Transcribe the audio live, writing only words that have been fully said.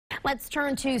Let's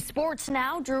turn to sports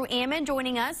now. Drew Ammon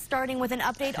joining us, starting with an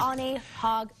update on a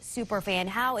Hog superfan.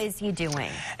 How is he doing?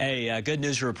 Hey, good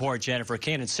news to report, Jennifer.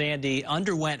 Canaan Sandy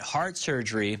underwent heart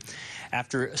surgery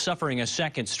after suffering a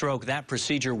second stroke. That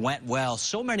procedure went well.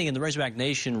 So many in the Razorback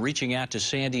Nation reaching out to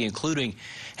Sandy, including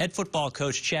head football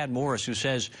coach Chad Morris, who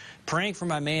says, praying for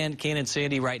my man Canaan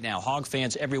Sandy right now. Hog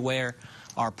fans everywhere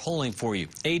are pulling for you.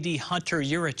 A.D. Hunter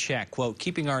Yurachek, quote,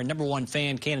 keeping our #1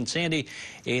 fan, Canaan Sandy,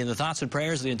 in the thoughts and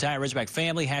prayers of the entire Razorback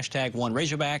family.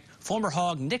 #1Razorback. Former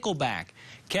Hog Nickelback.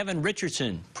 Kevin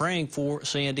Richardson praying for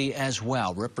Sandy as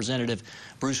well. Representative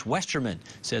Bruce Westerman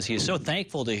says he is so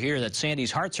thankful to hear that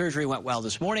Sandy's heart surgery went well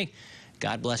this morning.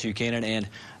 God bless you, Canaan, and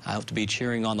I hope to be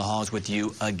cheering on the Hogs with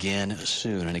you again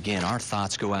soon. And again, our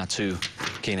thoughts go out to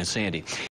Canaan Sandy.